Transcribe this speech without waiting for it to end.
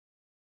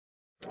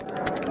What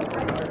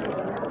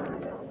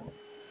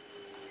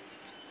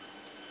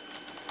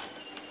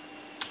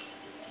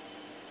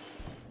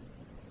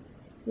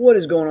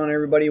is going on,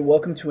 everybody?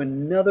 Welcome to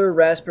another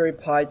Raspberry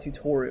Pi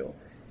tutorial.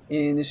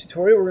 In this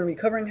tutorial we're going to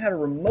be covering how to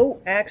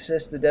remote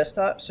access the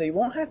desktop so you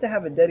won't have to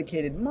have a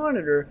dedicated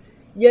monitor,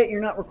 yet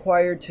you're not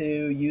required to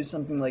use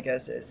something like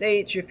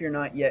SSH if you're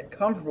not yet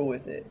comfortable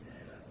with it.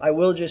 I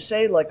will just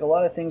say, like a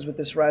lot of things with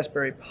this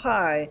Raspberry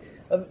Pi,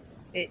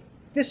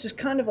 this is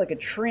kind of like a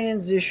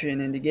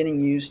transition into getting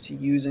used to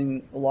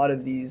using a lot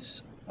of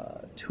these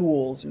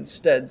tools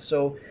instead.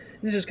 So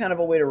this is kind of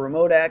a way to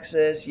remote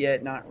access,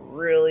 yet not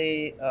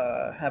really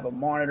have a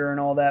monitor and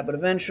all that. But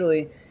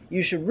eventually,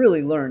 you should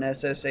really learn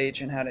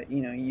SSH and how to,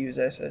 use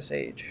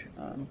SSH.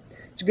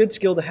 It's a good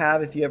skill to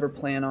have if you ever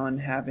plan on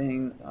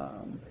having,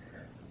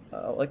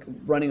 like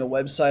running a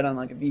website on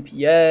like a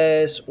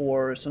VPS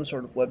or some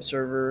sort of web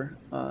server.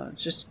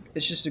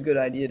 It's just a good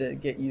idea to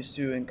get used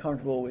to and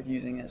comfortable with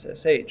using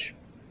SSH.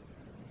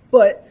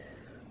 But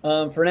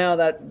for now,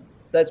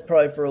 that's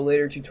probably for a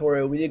later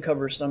tutorial. We did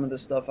cover some of the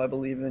stuff, I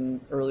believe,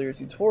 in earlier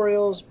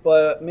tutorials,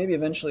 but maybe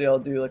eventually I'll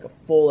do like a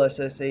full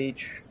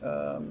SSH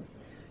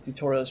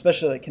tutorial,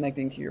 especially like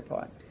connecting to your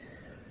Pi.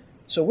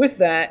 So with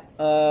that,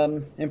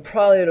 and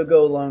probably it'll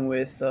go along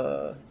with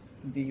the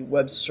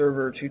web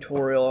server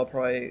tutorial. I'll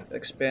probably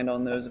expand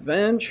on those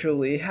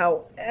eventually.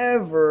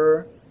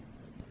 However,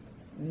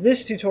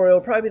 this tutorial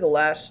will probably be the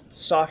last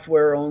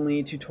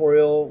software-only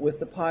tutorial with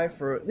the Pi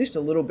for at least a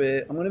little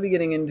bit. I'm going to be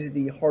getting into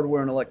the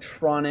hardware and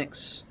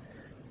electronics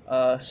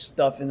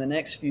stuff in the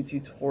next few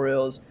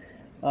tutorials.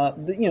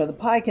 The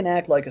Pi can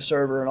act like a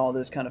server and all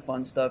this kind of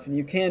fun stuff, and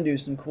you can do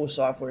some cool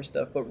software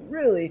stuff, but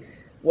really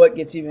what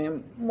gets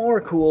even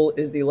more cool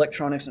is the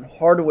electronics and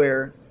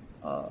hardware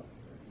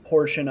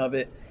portion of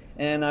it,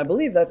 and I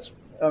believe that's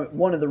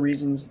one of the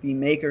reasons the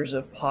makers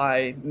of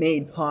Pi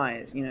made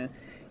Pi,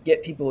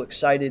 get people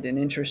excited and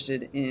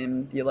interested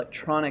in the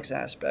electronics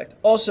aspect.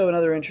 Also,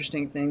 another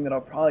interesting thing that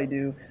I'll probably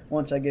do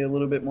once I get a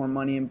little bit more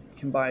money and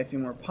can buy a few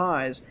more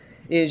Pis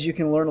is you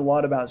can learn a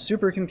lot about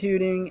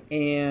supercomputing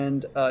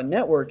and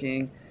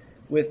networking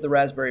with the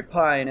Raspberry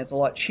Pi, and it's a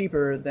lot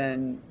cheaper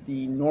than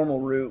the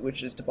normal route,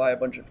 which is to buy a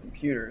bunch of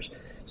computers.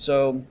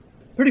 So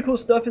pretty cool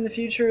stuff in the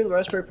future. The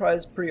Raspberry Pi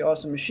is a pretty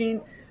awesome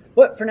machine.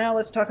 But for now,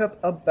 let's talk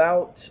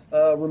about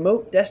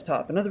remote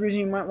desktop. Another reason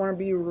you might want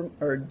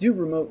to do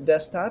remote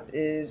desktop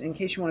is in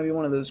case you want to be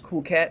one of those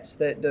cool cats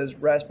that does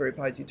Raspberry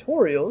Pi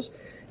tutorials.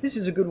 This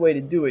is a good way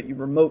to do it. You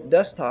remote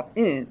desktop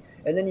in,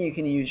 and then you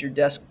can use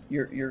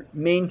your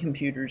main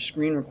computer's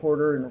screen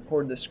recorder and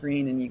record the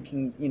screen, and you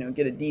can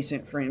get a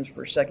decent frames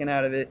per second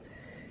out of it,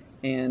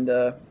 and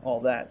all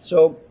that.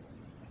 So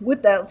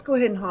with that, let's go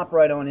ahead and hop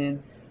right on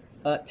in.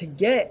 To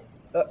get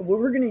what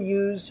we're going to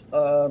use.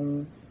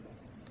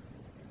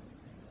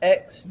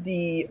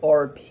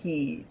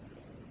 XDRP.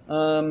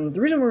 The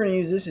reason we're going to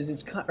use this is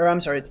it's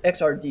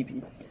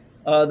XRDP.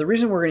 The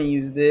reason we're going to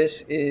use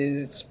this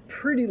is it's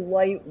pretty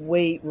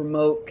lightweight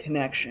remote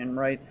connection,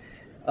 right?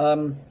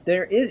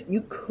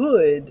 You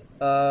could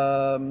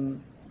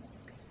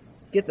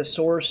get the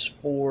source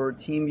for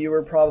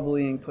TeamViewer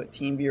probably and put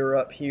TeamViewer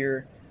up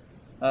here,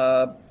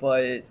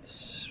 but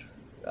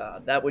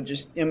that would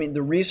just, the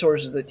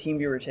resources that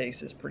TeamViewer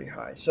takes is pretty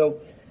high.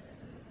 So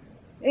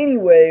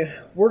anyway,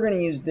 we're going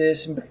to use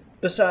this.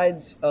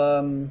 Besides,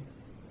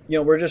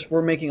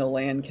 we're making a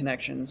LAN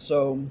connection,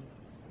 so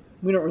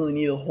we don't really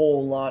need a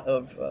whole lot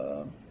of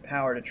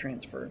power to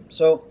transfer.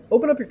 So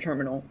open up your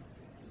terminal.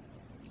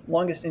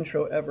 Longest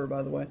intro ever,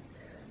 by the way.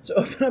 So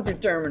open up your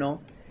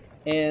terminal,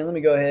 and let me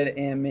go ahead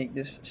and make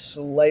this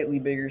slightly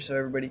bigger so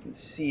everybody can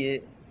see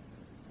it.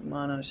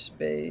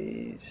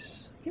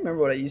 Monospace. I can't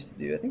remember what I used to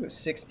do. I think it was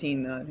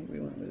 16 though. I think we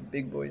went with a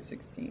big boy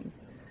 16.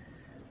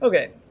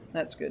 Okay,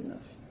 that's good enough.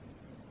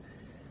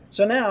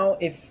 So now,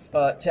 if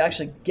to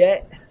actually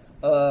get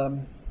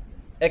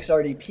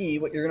XRDP,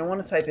 what you're going to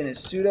want to type in is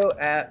sudo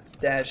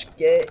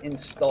apt-get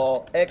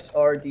install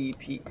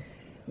XRDP.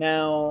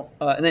 Now,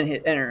 and then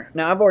hit enter.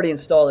 Now, I've already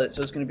installed it,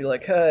 so it's going to be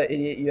like, huh,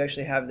 idiot, you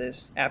actually have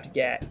this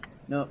apt-get.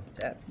 No, it's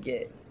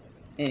apt-get.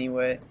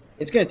 Anyway,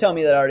 it's going to tell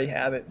me that I already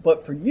have it,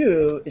 but for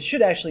you, it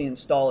should actually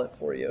install it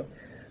for you.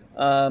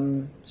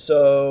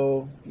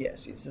 So,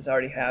 yes, it says I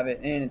already have it,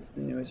 and it's the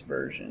newest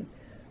version.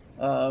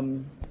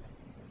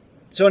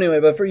 So anyway,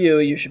 but for you,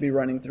 you should be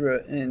running through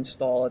it and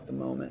install at the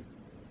moment.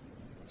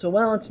 So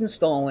while it's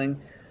installing,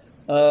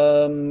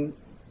 I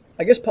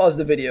guess pause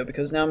the video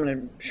because now I'm going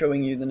to be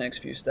showing you the next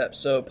few steps.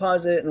 So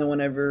pause it, and then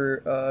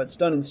whenever it's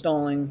done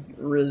installing,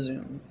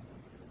 resume.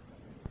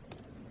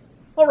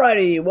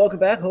 Alrighty, welcome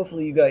back.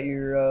 Hopefully you got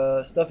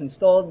your stuff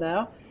installed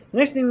now. The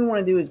next thing we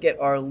want to do is get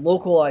our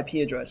local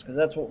IP address because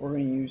that's what we're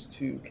going to use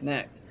to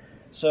connect.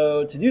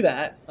 So to do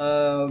that,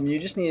 you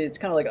just need, it's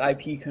kind of like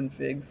IP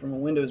config from a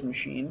Windows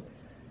machine.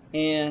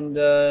 And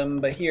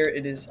but here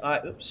it is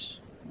type in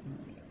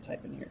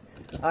here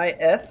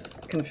if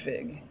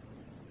config.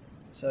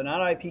 So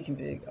not IP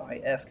config,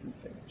 if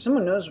config. If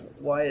someone knows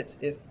why it's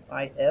if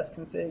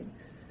config,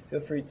 feel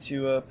free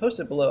to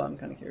post it below. I'm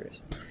kind of curious.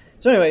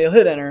 So anyway, you'll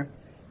hit enter,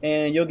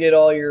 and you'll get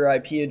all your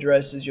IP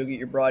addresses, you'll get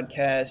your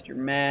broadcast, your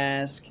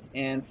mask,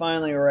 and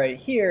finally right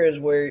here is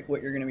where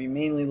what you're going to be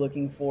mainly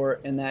looking for,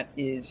 and that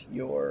is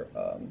your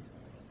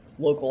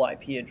local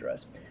IP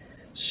address.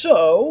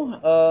 So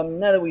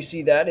now that we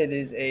see that, it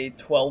is a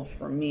 12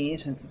 for me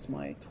since it's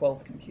my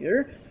 12th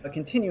computer.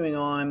 Continuing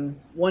on,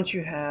 once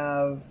you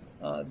have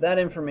that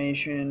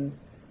information,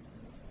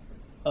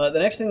 the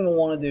next thing we'll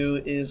want to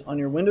do is on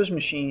your Windows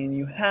machine,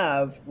 you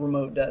have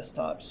remote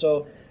desktop.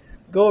 So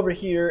go over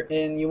here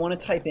and you want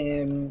to type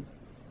in,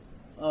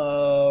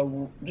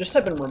 just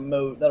type in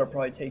remote, that'll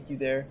probably take you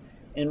there.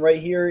 And right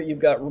here, you've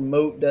got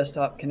remote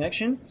desktop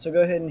connection. So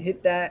go ahead and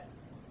hit that.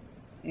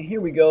 And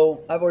here we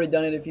go. I've already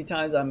done it a few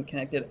times. I'm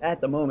connected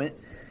at the moment.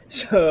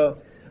 So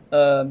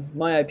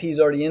my IP is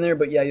already in there,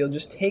 but yeah, you'll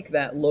just take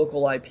that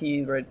local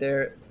IP right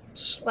there,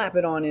 slap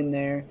it on in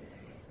there.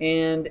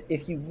 And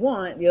if you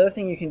want, the other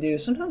thing you can do,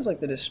 sometimes like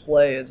the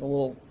display is a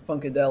little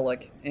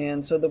funkadelic.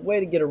 And so the way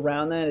to get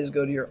around that is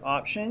go to your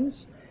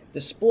options,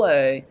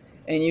 display,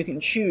 and you can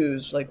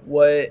choose like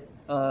what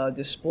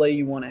display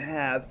you want to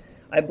have.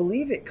 I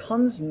believe it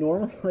comes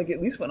normal, like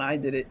at least when I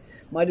did it,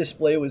 my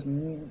display was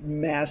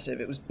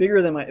massive. It was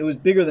bigger than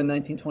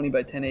 1920 by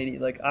 1080.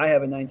 Like I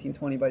have a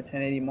 1920 by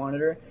 1080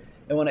 monitor,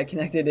 and when I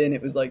connected in,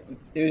 it was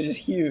just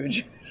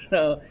huge.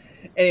 So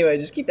anyway,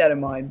 just keep that in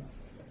mind.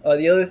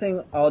 The other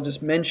thing I'll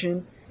just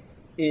mention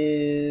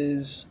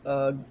is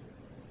the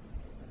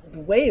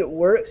way it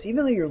works.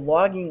 Even though you're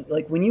logging,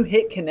 like when you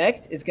hit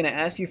connect, it's going to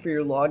ask you for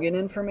your login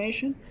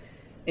information,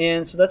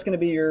 and so that's going to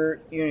be your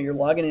your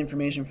login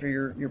information for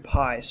your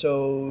Pi.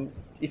 So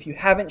if you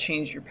haven't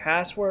changed your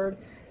password,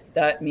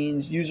 that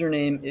means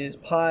username is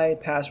Pi,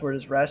 password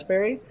is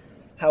Raspberry.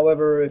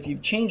 However, if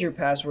you've changed your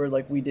password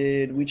like we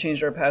did, we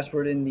changed our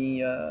password in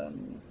the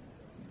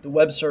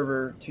web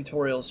server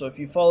tutorial. So if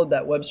you followed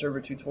that web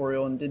server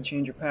tutorial and did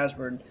change your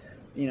password,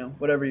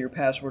 whatever your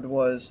password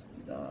was,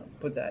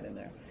 put that in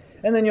there.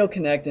 And then you'll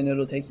connect and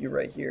it'll take you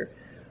right here.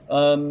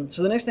 So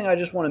the next thing I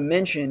just want to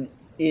mention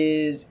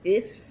is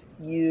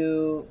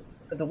the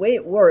way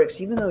it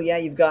works, even though, yeah,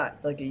 you've got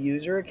like a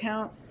user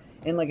account,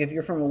 and like if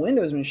you're from a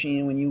Windows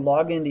machine, when you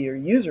log into your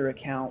user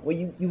account, well,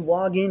 you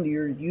log into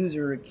your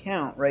user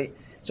account, right?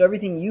 So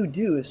everything you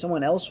do, if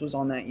someone else was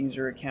on that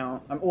user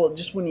account, well, it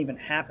just wouldn't even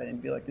happen.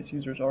 It'd be like this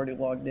user's already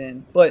logged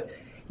in. But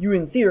you,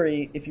 in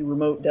theory, if you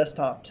remote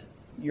desktoped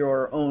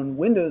your own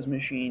Windows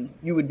machine,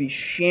 you would be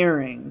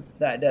sharing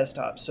that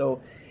desktop.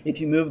 So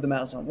if you move the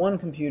mouse on one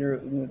computer,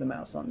 it would move the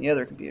mouse on the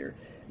other computer.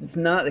 It's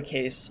not the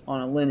case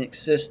on a Linux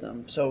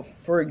system. So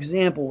for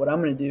example, what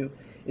I'm going to do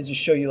is to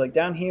show you, like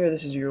down here,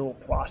 this is your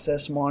little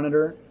process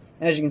monitor.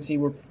 As you can see,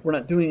 we're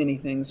not doing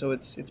anything, so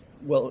it's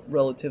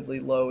relatively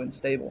low and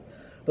stable.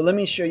 But let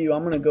me show you.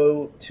 I'm going to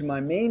go to my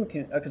main,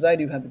 because I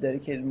do have a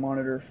dedicated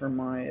monitor for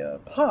my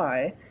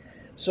Pi.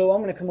 So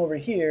I'm going to come over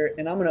here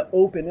and I'm going to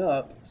open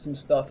up some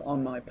stuff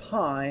on my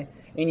Pi,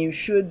 and you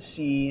should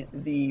see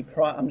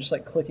I'm just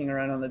like clicking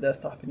around on the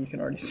desktop and you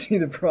can already see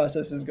the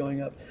processes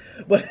going up.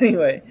 But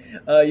anyway,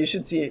 you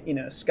should see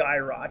it,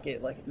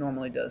 skyrocket like it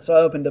normally does. So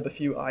I opened up a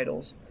few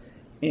idles.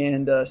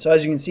 And so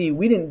as you can see,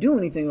 we didn't do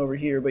anything over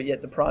here, but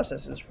yet the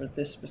processes for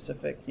this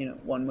specific,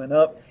 one went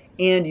up,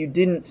 and you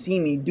didn't see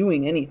me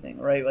doing anything,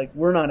 right? Like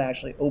we're not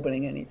actually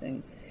opening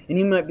anything. And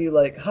you might be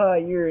like, "Ha,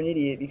 you're an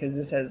idiot," because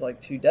this has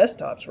like two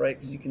desktops, right?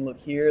 Because you can look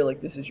here,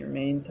 like this is your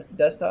main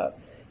desktop.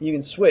 You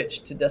can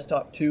switch to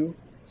desktop 2,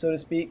 so to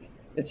speak.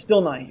 It's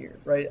still not here,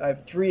 right? I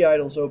have 3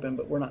 idles open,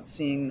 but we're not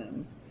seeing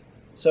them.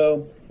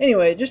 So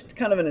anyway, just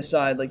kind of an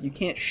aside, like you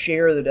can't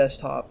share the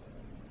desktop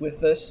with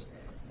this.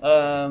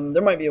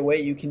 There might be a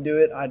way you can do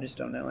it, I just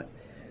don't know it.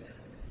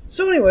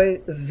 So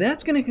anyway,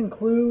 that's going to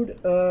conclude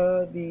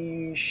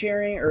the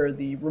sharing, or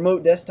the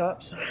remote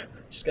desktops.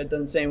 Just got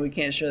done saying we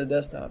can't share the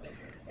desktop.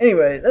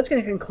 Anyway, that's going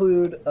to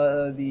conclude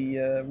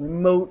the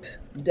remote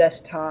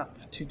desktop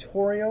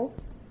tutorial.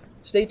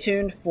 Stay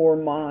tuned for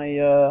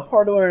my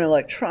hardware and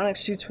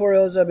electronics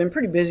tutorials. I've been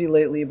pretty busy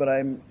lately, but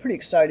I'm pretty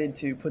excited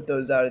to put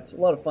those out. It's a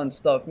lot of fun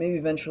stuff. Maybe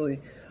eventually,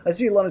 I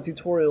see a lot of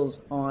tutorials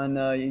on,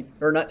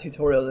 or not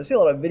tutorials, I see a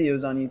lot of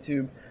videos on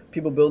YouTube,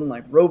 people building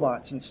like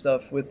robots and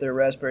stuff with their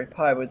Raspberry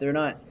Pi, but they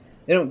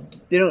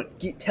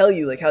don't tell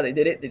you like how they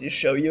did it. They just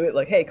show you it,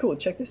 like, hey, cool,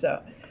 check this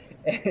out.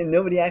 And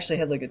nobody actually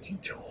has like a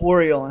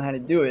tutorial on how to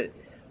do it,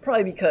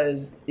 probably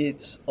because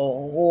it's a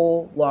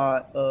whole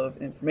lot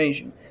of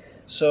information.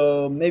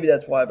 So maybe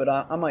that's why, but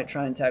I might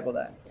try and tackle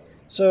that.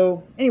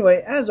 So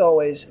anyway, as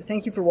always,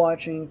 thank you for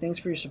watching, thanks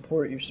for your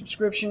support, your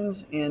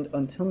subscriptions, and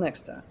until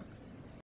next time.